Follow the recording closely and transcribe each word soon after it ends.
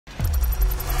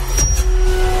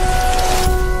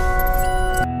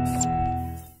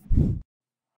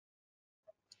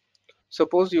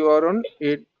Suppose you are on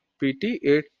 8 PT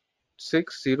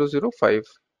 86005.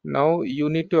 Now you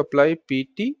need to apply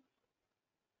PT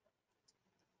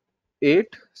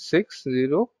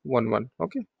 86011.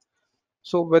 Okay.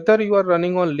 So whether you are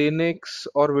running on Linux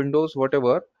or Windows,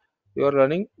 whatever you are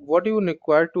running, what you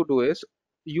require to do is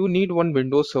you need one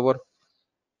Windows server,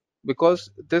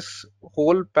 because this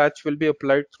whole patch will be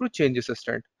applied through Change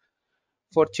Assistant.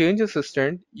 For Change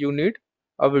Assistant, you need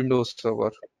a Windows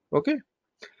server. Okay.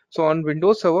 So on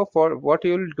Windows Server, for what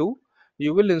you will do,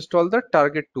 you will install the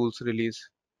target tools release.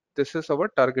 This is our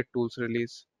target tools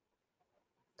release.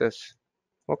 This.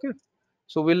 Okay.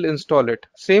 So we'll install it.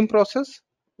 Same process,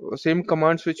 same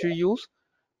commands which we use.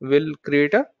 We'll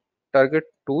create a target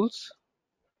tools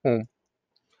home,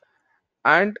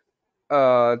 and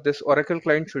this Oracle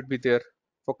client should be there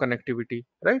for connectivity,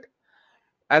 right?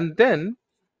 And then,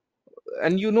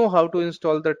 and you know how to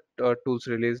install the tools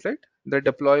release, right? The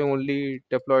deploy only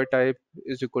deploy type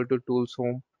is equal to tools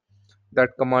home.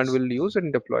 That command will use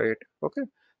and deploy it. Okay,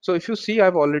 so if you see,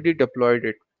 I've already deployed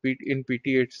it in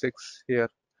pt86 here.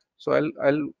 So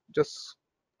I'll just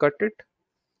cut it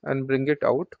and bring it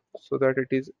out so that it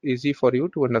is easy for you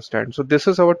to understand. So this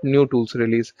is our new tools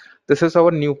release. This is our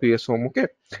new PS home. Okay,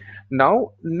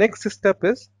 now next step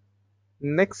is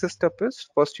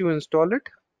first you install it.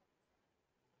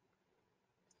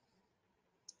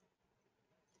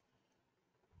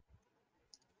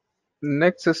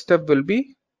 Next step will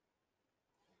be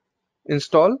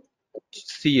install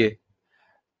CA.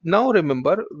 Now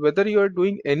remember, whether you are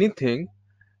doing anything,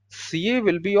 CA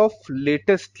will be of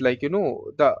latest, like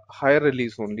the higher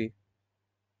release only.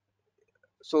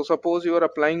 So suppose you are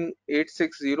applying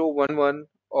 86011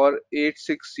 or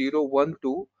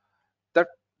 86012, that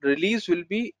release will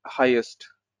be highest.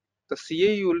 The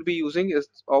CA you will be using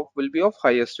will be of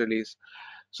highest release.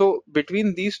 So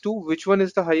between these two, which one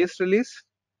is the highest release?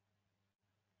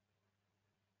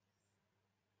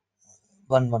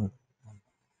 1.1.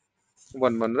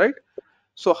 1.1, right?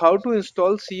 So how to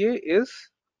install CA is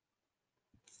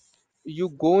you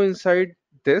go inside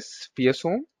this PS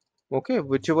Home, okay,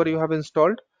 whichever you have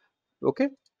installed, okay,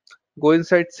 go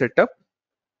inside setup.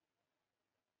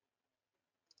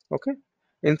 Okay,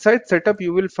 inside setup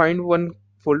you will find one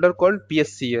folder called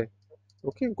PSCA.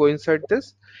 Okay, go inside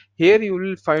this. Here you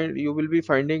will be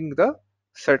finding the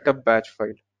setup batch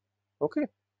file. Okay,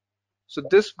 so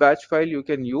this batch file you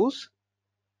can use.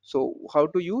 So how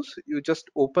to use? You just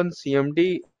open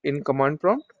cmd in command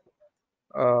prompt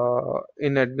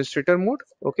in administrator mode.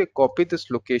 Okay, copy this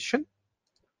location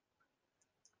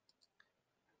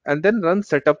and then run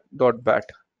setup.bat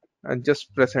and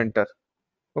just press enter.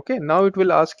 Okay, now it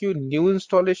will ask you new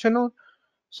installation, or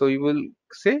so you will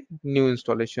say new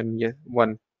installation, yeah,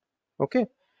 one. Okay,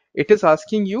 it is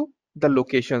asking you the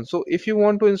location. So if you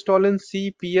want to install in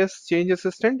CPS Change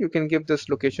Assistant, you can give this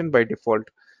location by default.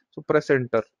 So press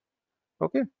enter.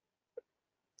 Okay,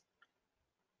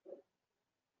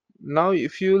 now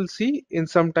if you will see, in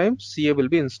some time CA will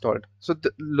be installed. So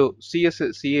the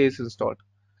CA is installed.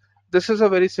 This is a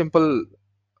very simple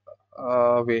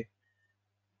way.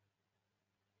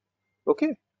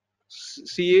 Okay,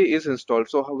 CA is installed.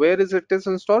 So where is it is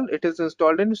installed? It is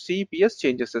installed in CPS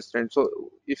Change Assistant. So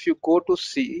if you go to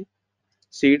C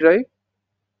drive,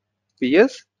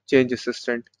 PS Change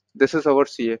Assistant, this is our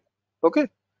CA. Okay,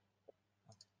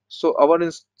 so our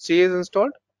CA is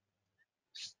installed.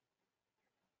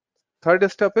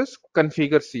 Third step is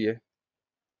configure CA.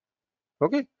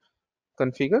 Okay,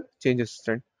 configure Change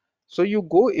Assistant. So you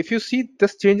go, if you see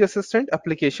this Change Assistant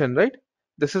application, right?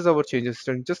 This is our Change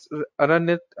Assistant. Just run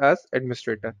it as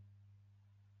administrator.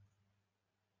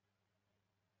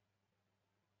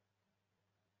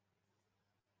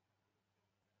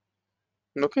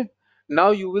 Okay,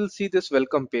 now you will see this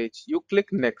welcome page. You click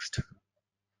next,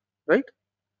 right?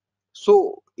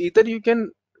 So either you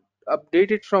can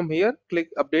update it from here, click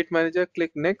update manager,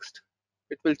 click next.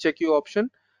 It will check your option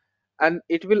and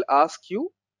it will ask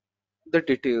you the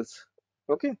details.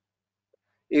 Okay,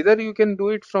 either you can do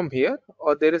it from here,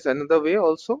 or there is another way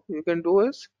also you can do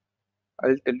is,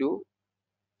 I'll tell you.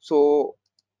 So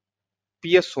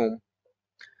PS Home,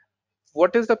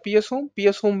 what is the PS Home?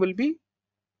 PS Home will be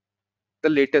the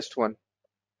latest one,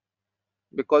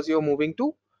 because you're moving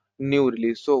to new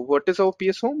release. So what is our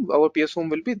PS Home? Our PS Home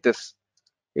will be this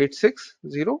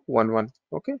 86011.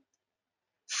 Okay,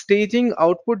 staging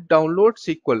output download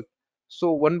SQL.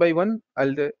 So one by one,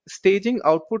 I'll staging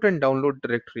output and download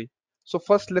directory. So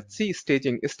first let's see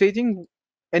staging.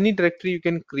 Any directory you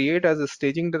can create as a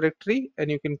staging directory,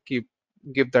 and you can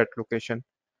give that location.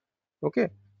 Okay,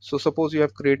 so suppose you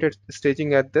have created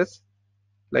staging at this,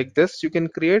 like this you can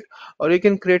create, or you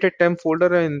can create a temp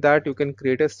folder, and in that you can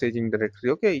create a staging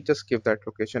directory. Okay, you just give that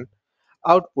location.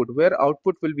 Output, where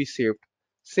output will be saved,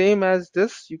 same as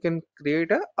this you can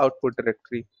create a output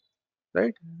directory,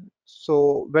 right?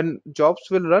 So when jobs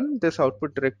will run, this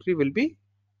output directory will be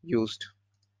used.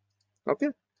 Okay,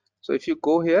 so if you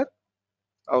go here,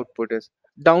 output is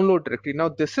download directory. Now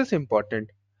this is important.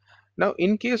 Now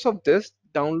in case of this,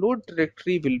 download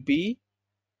directory will be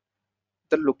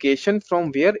the location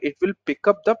from where it will pick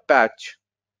up the patch.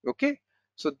 Okay,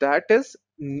 so that is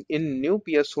in new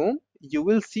PS Home you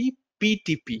will see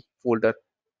PTP folder.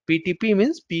 PTP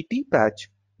means PT patch.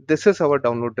 This is our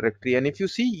download directory, and if you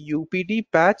see UPD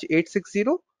patch 860,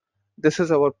 this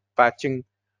is our patching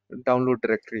download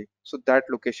directory. So that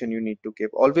location you need to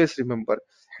give. Always remember,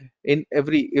 in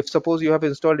every, if suppose you have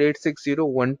installed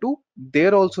 86012,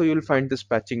 there also you will find this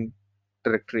patching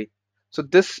directory. So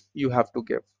this you have to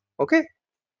give. Okay,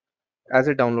 as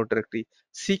a download directory.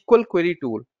 SQL query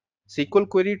tool. SQL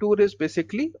query tool is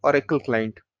basically Oracle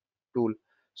client tool.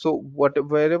 So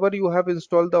wherever you have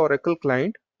installed the Oracle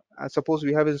client, suppose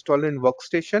we have installed in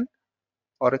workstation,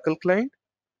 Oracle client,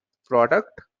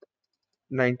 product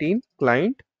 19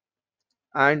 client,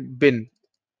 and bin.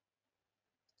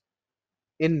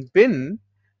 In bin,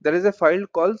 there is a file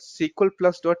called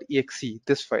sqlplus.exe,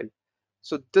 this file.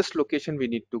 So this location we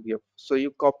need to give. So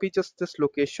you copy just this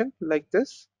location like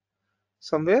this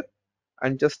somewhere,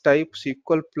 and just type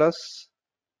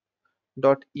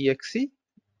sqlplus.exe,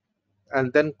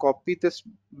 and then copy this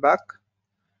back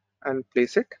and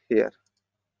place it here.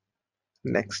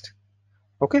 Next.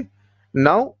 Okay,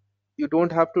 now you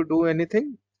don't have to do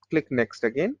anything. Click next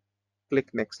again,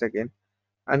 click next again,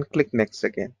 and click next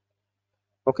again.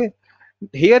 Okay,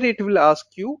 here it will ask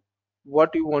you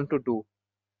what you want to do.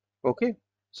 Okay,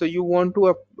 so you want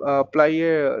to apply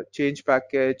a change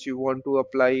package, you want to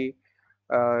apply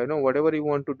whatever you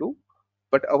want to do,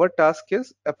 but our task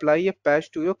is apply a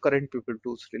patch to your current people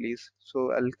tools release.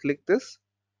 So I'll click this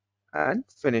and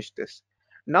finish this.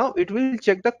 Now it will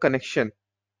check the connection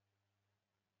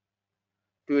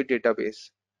to a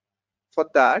database. For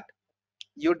that,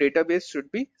 your database should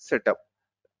be set up.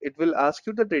 It will ask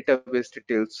you the database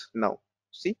details now.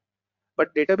 See,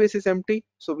 but database is empty,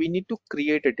 so we need to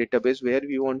create a database where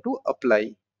we want to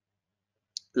apply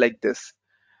like this.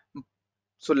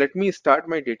 So let me start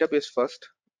my database first,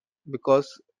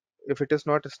 because if it is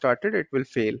not started, it will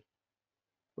fail.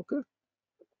 Okay.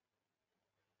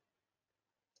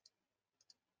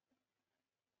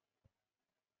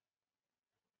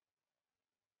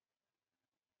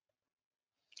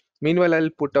 Meanwhile, I'll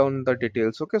put down the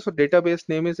details. Okay, so database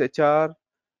name is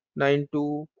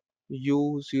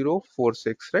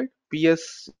HR92U046, right?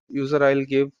 PS user I'll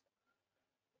give.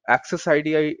 Access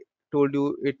ID I told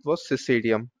you it was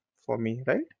Sysadium for me,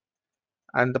 right?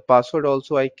 And the password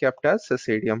also I kept as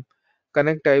Sysadium.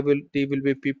 Connect ID will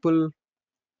be people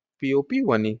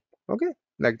POP1E. Okay,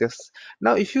 like this.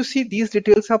 Now, if you see, these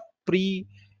details are pre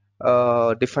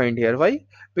defined here. Why?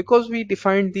 Because we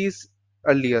defined these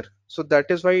earlier. So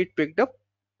that is why it picked up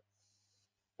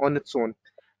on its own.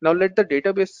 Now let the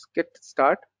database get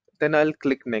start, then I'll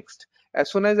click next. As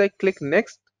soon as I click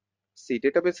next, see,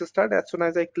 database start. As soon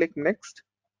as I click next,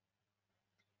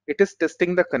 it is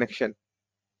testing the connection.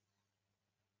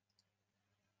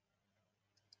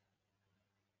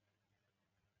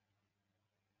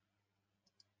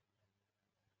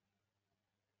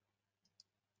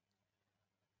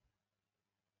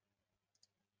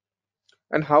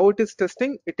 And how it is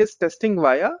testing? It is testing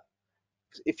via,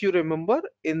 if you remember,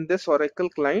 in this Oracle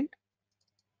client,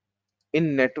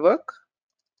 in network,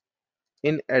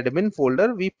 in admin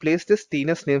folder, we place this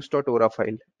tnsnames.ora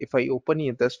file. If I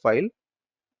open this file,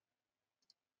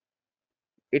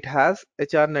 it has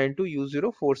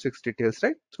HR92U046 details,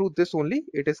 right? Through this only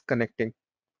it is connecting.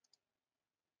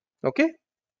 Okay.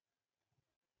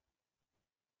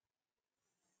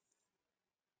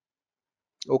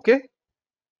 Okay.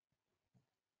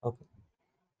 Okay.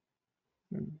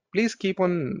 Please keep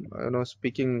on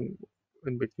speaking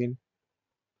in between.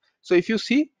 So if you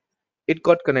see, it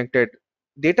got connected.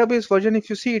 Database version, if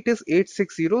you see, it is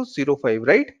 86005,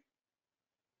 right?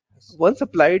 Yes. Once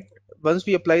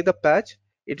we apply the patch,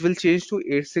 it will change to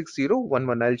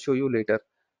 86011. I'll show you later.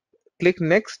 Click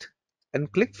next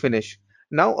and click finish.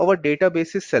 Now our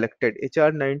database is selected,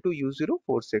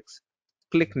 HR92U046.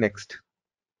 Click next.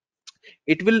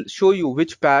 It will show you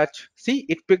which patch. See,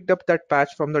 it picked up that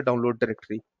patch from the download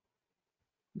directory.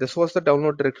 This was the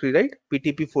download directory, right?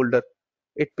 PTP folder.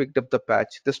 It picked up the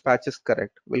patch. This patch is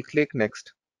correct. We'll click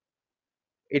next.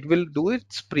 It will do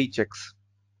its pre-checks.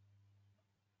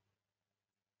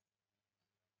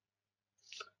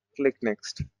 Click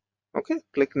next. Okay,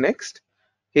 click next.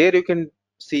 Here you can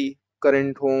see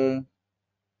current home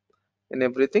and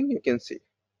everything you can see.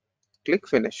 Click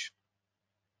finish.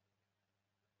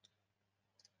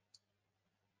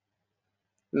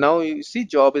 Now you see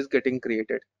job is getting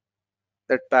created.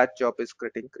 That patch job is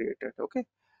getting created. Okay.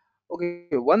 Okay.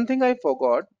 One thing I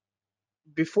forgot,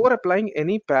 before applying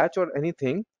any patch or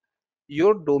anything,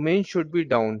 your domain should be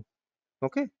down.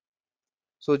 Okay.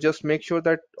 So just make sure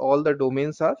that all the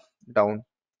domains are down.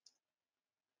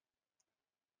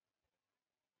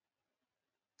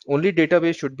 Only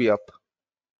database should be up.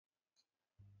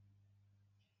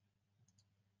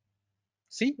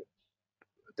 See,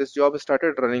 this job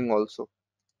started running also.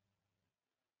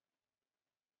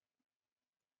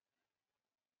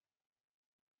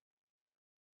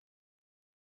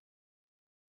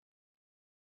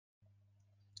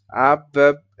 App,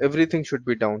 web, everything should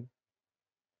be down.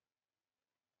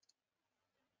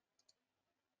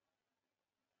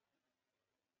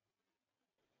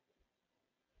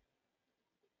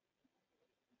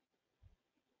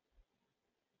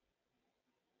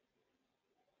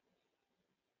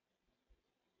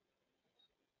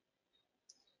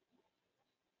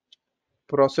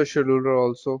 Process scheduler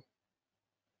also.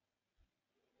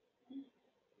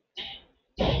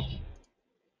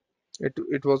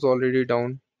 It was already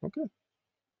down. Okay.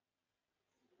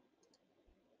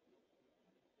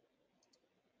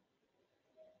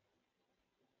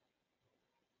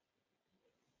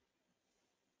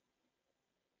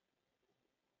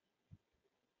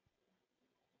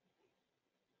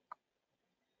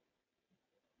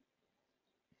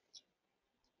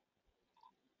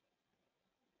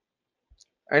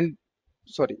 And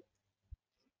sorry,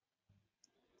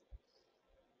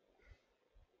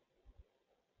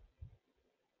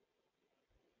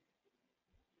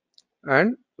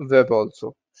 and web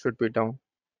also should be down.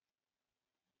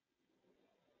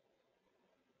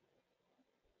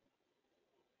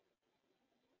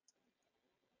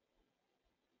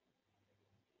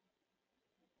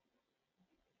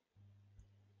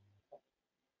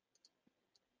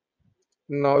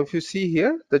 Now if you see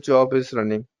here, the job is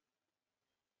running.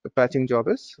 The patching job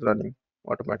is running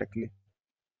automatically.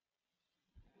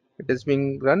 It is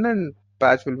being run and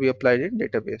patch will be applied in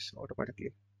database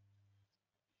automatically.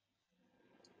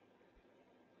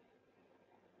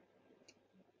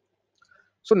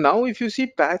 So now if you see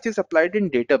patch is applied in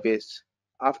database,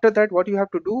 after that what you have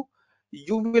to do,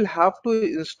 you will have to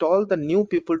install the new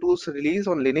people tools release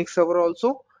on Linux server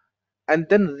also and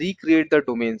then recreate the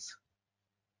domains.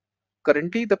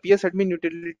 Currently the PS admin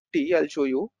utility, I'll show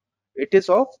you, it is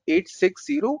of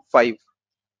 8605,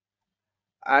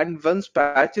 and once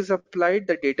patch is applied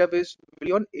the database will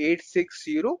be on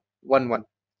 86011.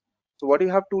 So what you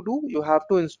have to do, you have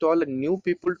to install a new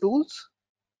people tools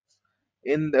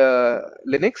in the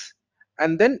Linux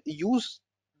and then use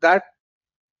that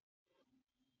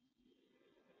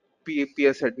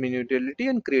PS admin utility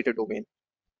and create a domain.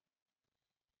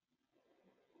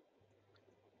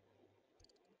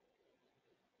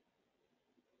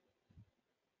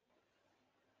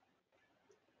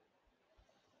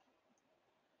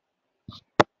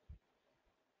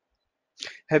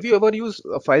 Have you ever used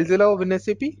FileZilla in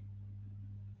SAP?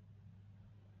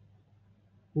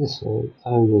 Yes, sir. I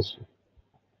am used to.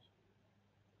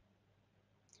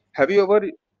 Have you ever,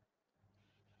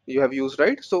 you have used,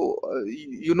 right? So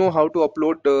you know how to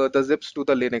upload the zips to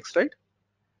the Linux, right?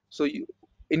 So you,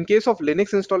 in case of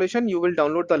Linux installation, you will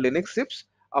download the Linux zips,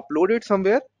 upload it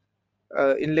somewhere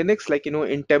in Linux, like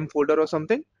in temp folder or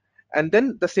something, and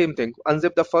then the same thing,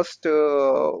 unzip the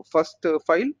first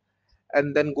file,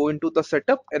 and then go into the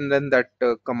setup, and then that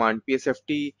command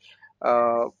psft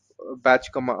uh,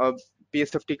 batch command,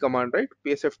 psft command, right?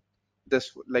 Psft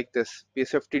this like this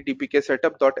psft dpk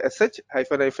setup dot sh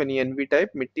hyphen hyphen env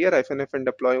type mid-tier hyphen hyphen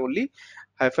deploy only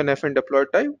hyphen hyphen deploy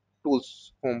type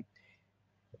tools home.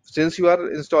 Since you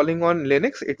are installing on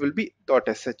Linux, it will be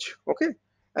 .sh. Okay,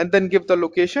 and then give the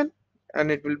location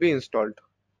and it will be installed,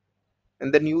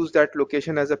 and then use that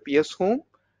location as a ps home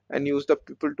and use the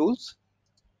people tools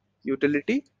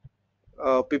utility,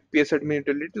 ps admin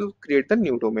utility, to create the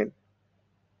new domain.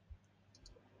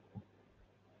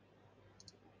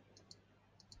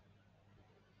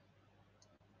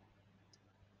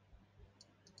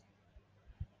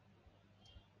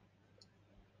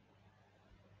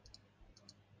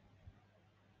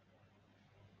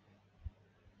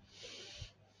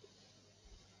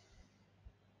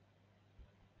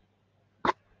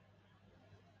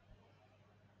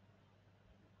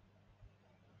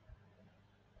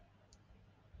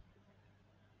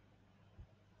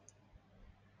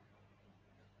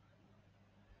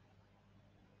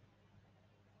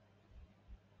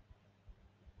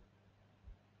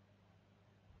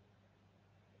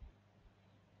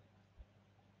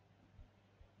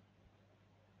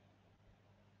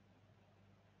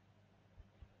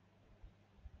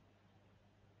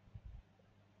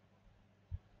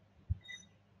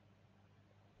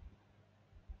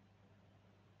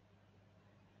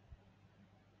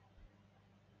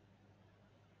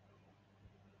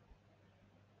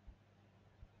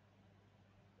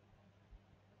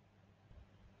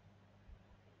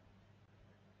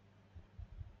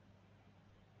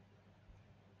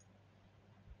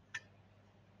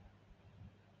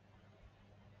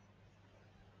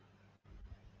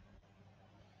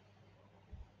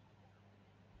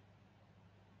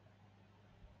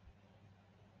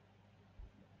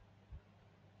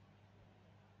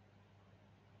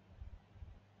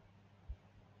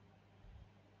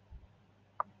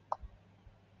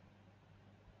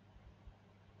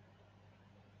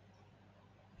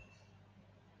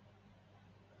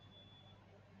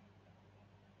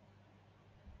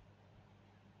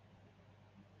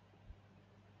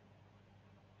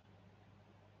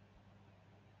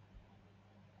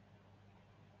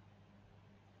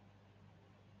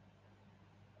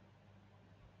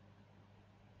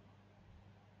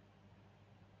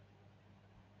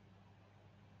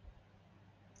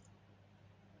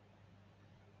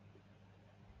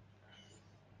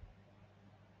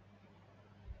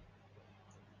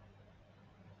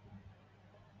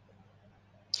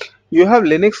 You have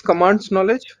Linux commands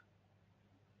knowledge?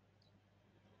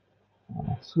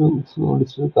 few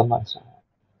additional commands.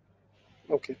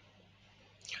 Okay.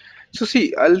 So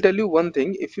see, I'll tell you one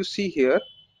thing. If you see here,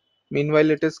 meanwhile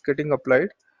it is getting applied.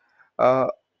 Uh,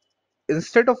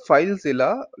 Instead of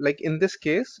FileZilla, like in this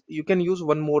case, you can use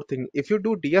one more thing. If you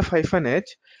do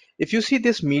df-h, if you see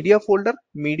this media folder,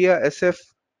 media sf,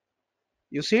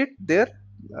 you see it there,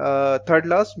 third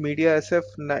last media sf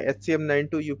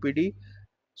hcm92 upd.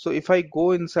 So if I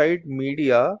go inside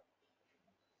media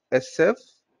sf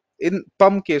in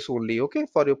pum case only, okay,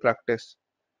 for your practice.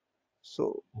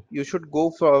 So you should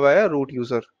go for via root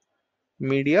user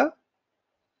media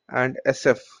and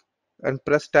sf and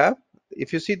press tab.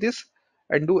 If you see this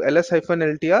and do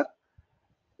ls-ltr,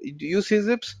 you see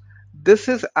zips, this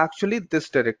is actually this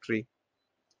directory,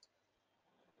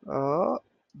 uh,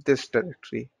 this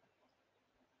directory,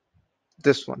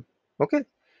 this one. Okay,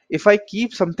 if I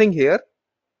keep something here,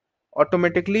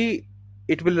 automatically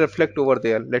it will reflect over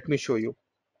there. Let me show you.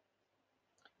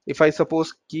 If I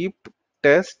suppose keep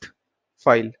test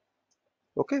file,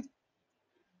 okay,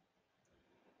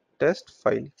 test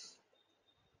file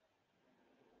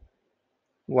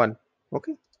 1,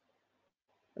 okay,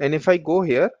 and if I go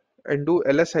here and do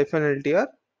ls-ltr,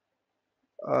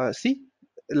 see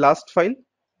last file,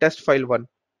 test file 1.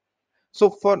 So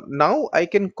for now I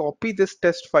can copy this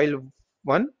test file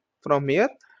 1 from here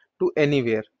to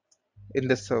anywhere in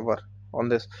this server on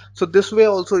this. So this way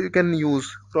also you can use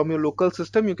from your local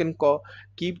system. You can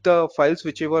keep the files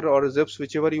whichever or zips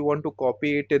whichever you want to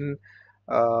copy it in,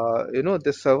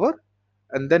 this server,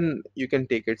 and then you can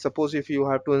take it. Suppose if you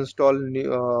have to install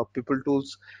new, people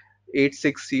tools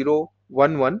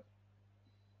 86011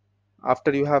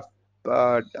 after you have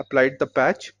applied the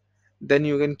patch, then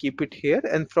you can keep it here,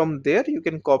 and from there you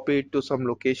can copy it to some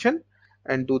location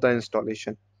and do the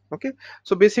installation. Okay,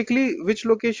 so basically which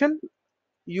location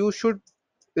you should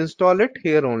install it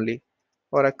here only,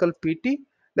 Oracle PT,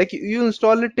 like you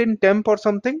install it in temp or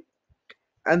something,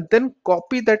 and then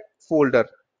copy that folder.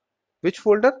 Which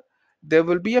folder? There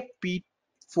will be a P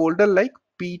folder like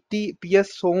pt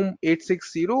ps home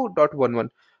 860.11.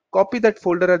 Copy that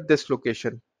folder at this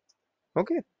location,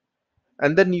 okay,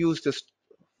 and then use this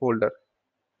folder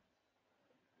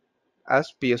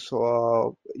as ps,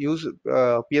 use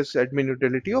ps admin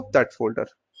utility of that folder.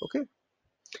 Okay,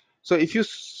 so if you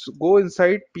go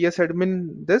inside ps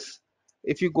admin this,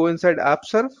 if you go inside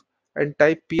appserv and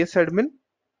type ps admin,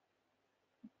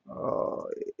 uh,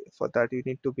 for that you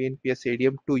need to be in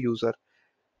psadm2 user.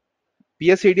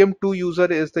 Psadm2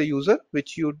 user is the user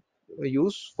which you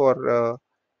use for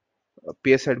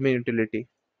ps admin utility.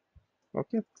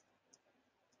 Okay,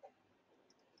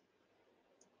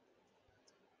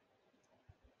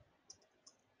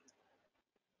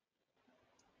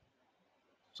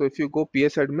 so if you go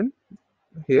ps admin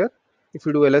here, if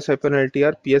you do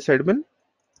ls-ltr ps admin,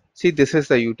 see this is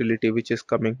the utility which is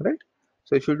coming, right?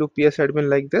 So if you do ps admin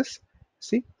like this,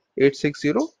 see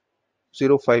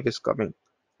 860.05 is coming,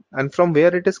 and from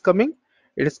where it is coming,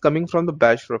 it is coming from the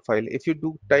bash profile. If you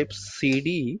do type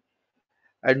cd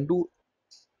and do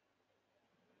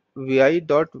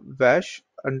vi.bash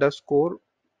underscore,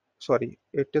 sorry,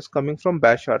 it is coming from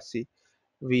bash rc,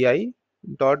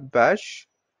 vi.bash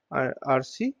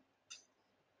rc.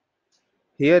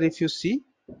 Here if you see,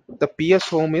 the ps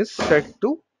home is set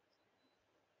to,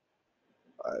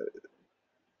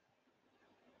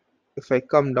 if I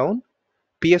come down,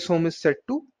 ps home is set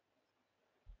to,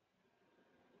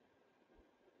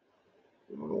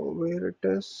 where it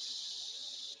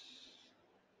is,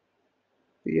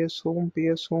 ps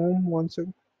home once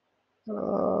again.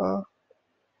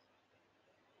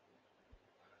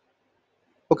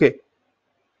 Okay,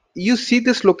 you see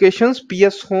this locations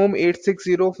ps home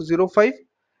 860.05,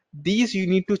 these you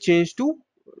need to change to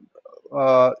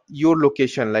your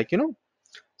location, like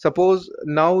suppose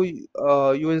now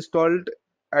you installed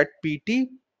at pt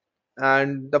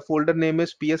and the folder name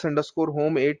is ps underscore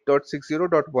home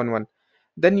 8.60.11,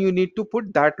 then you need to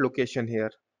put that location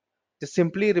here. Just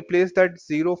simply replace that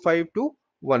 05 to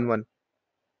 11.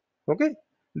 Okay,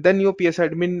 then your ps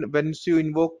admin, once you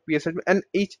invoke ps admin, and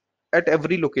each at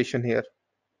every location here,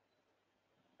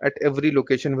 at every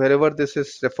location wherever this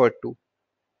is referred to.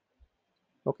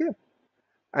 Okay,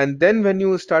 and then when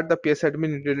you start the ps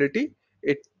admin utility,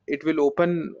 it will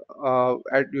open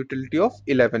at utility of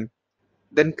 11,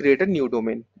 then create a new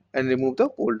domain and remove the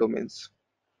old domains.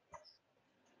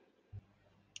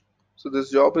 So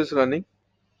this job is running.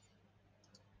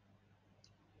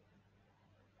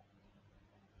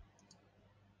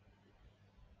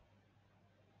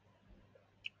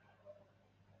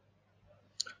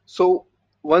 So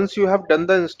once you have done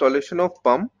the installation of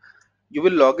pump, You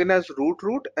will log in as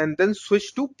root and then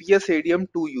switch to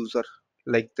PSADM2 user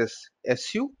like this,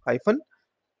 su hyphen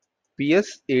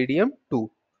PSADM2.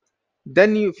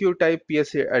 Then if you type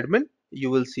PSA admin, you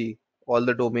will see all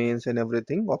the domains and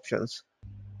everything options.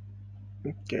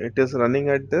 Okay, it is running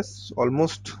at this,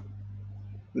 almost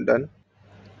done.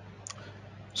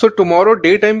 So tomorrow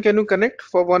daytime, can you connect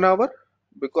for 1 hour?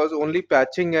 Because only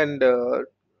patching and 2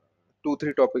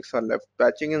 3 topics are left.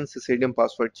 Patching and Cesidium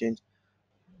password change.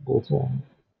 That's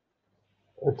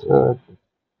it's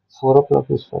 4 o'clock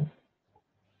is fine.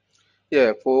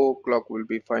 Yeah, 4 o'clock will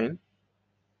be fine.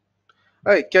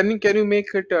 Hey, can you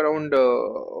make it around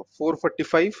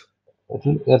 4:45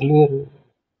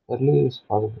 Early is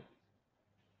possible.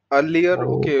 earlier? By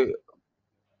Okay,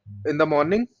 in the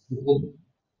morning,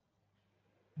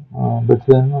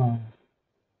 between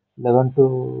 11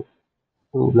 to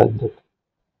 2 like that.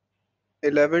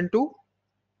 11 to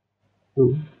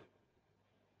 2.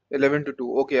 11 to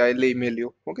 2. Okay, I'll email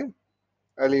you. Okay,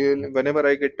 I'll email whenever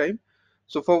I get time.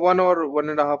 So for 1 or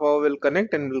 1.5 hour, we'll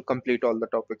connect and we'll complete all the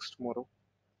topics tomorrow.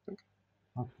 Okay.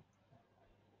 Okay.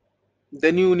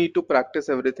 Then you need to practice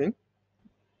everything.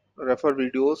 Refer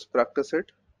videos, practice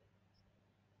it.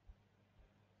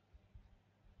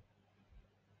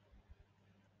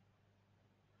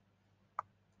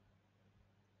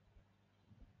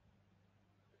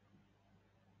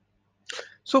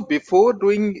 So before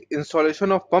doing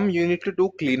installation of PUM, you need to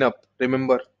do cleanup.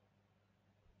 Remember.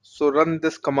 So run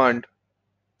this command.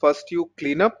 First you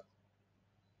clean up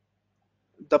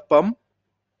the PUM,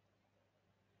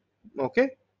 okay,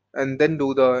 and then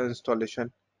do the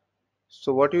installation.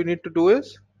 So what you need to do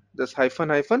is this hyphen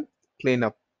hyphen clean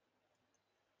up.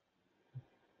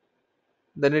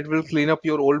 Then it will clean up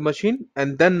your old machine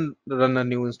and then run a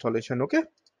new installation. Okay.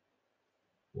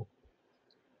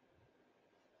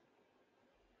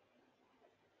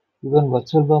 Even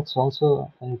VirtualBox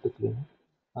also I need to clean.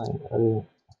 I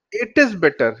It is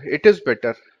better. It is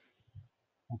better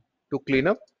to clean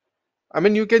up. I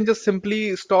mean, you can just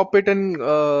simply stop it and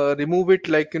remove it.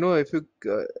 Like, if you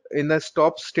in a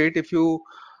stop state, if you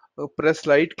press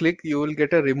right click, you will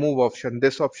get a remove option.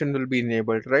 This option will be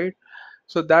enabled, right?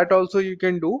 So that also you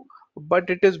can do, but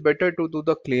it is better to do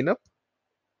the cleanup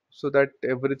so that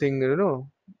everything,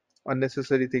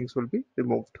 unnecessary things will be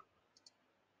removed.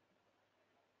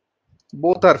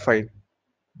 Both are fine.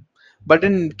 But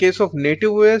in case of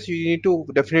native OS, you need to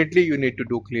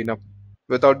do cleanup.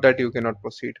 Without that, you cannot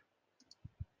proceed.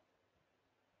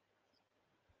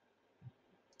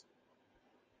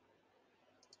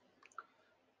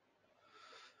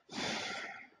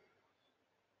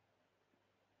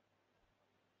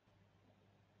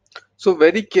 So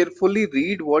very carefully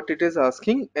read what it is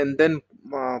asking and then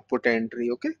put entry,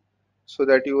 okay? So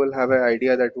that you will have an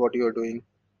idea that what you are doing.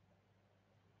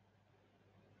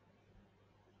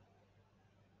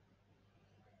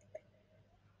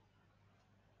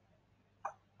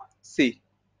 See,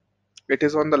 it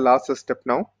is on the last step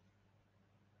now.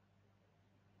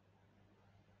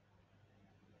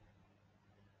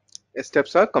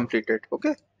 Steps are completed,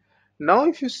 okay? Now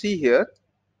if you see here,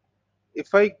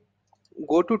 if I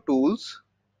go to tools,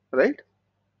 right?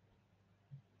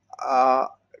 Uh,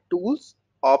 tools,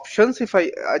 options, if I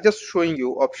just showing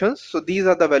you options. So these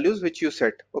are the values which you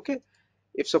set, okay?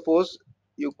 If suppose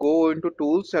you go into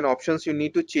tools and options, you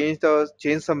need to change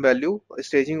some value,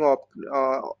 staging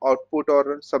output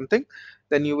or something,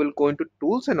 then you will go into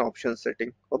tools and options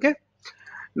setting, okay?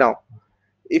 Now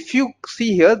if you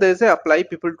see here, there's a apply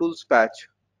people tools patch,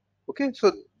 okay?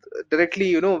 So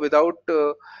directly, without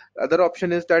other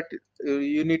option is that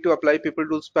you need to apply people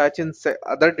tools patch in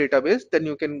other database, then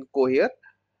you can go here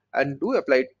and do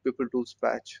apply people tools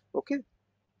patch, okay,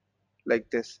 like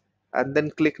this, and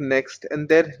then click next, and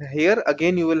there here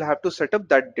again you will have to set up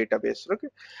that database, okay?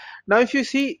 Now if you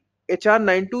see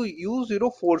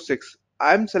HR92U046,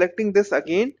 I'm selecting this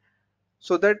again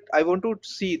so that I want to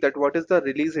see that what is the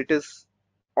release it is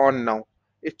on now.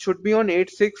 It should be on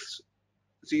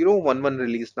 86011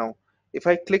 release now. If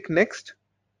I click next,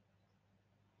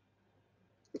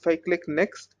 if I click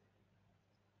next,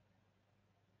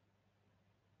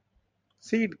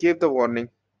 see, it gave the warning.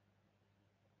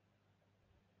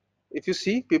 If you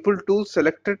see people tool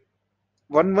selected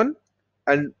 11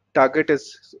 and target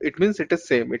is, it means it is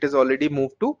same, it is already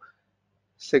moved to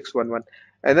 611.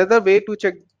 Another way to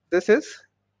check this is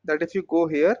that if you go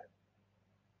here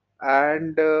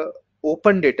and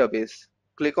open database,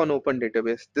 click on open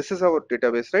database. This is our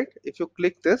database, right? If you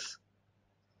click this,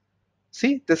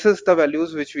 see, this is the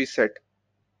values which we set.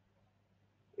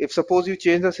 If suppose you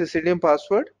change the Cesidium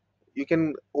password, you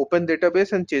can open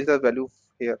database and change the value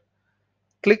here.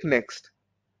 Click next.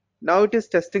 Now it is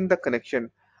testing the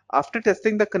connection. After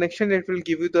testing the connection, it will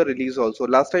give you the release also.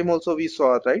 Last time also we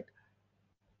saw, right,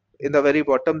 in the very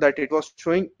bottom that it was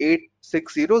showing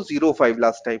 86005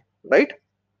 last time, right?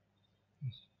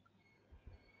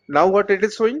 Now what it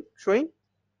is showing.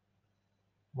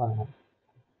 one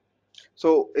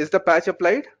So is the patch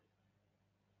applied?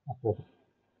 upload.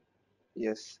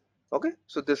 Yes. Okay,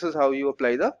 so this is how you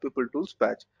apply the people tools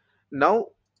patch. Now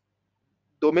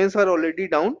domains are already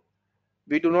down.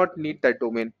 We do not need that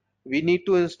domain. We need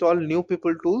to install new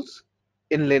people tools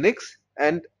in Linux,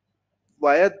 and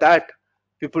via that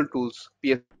people tools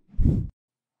PS.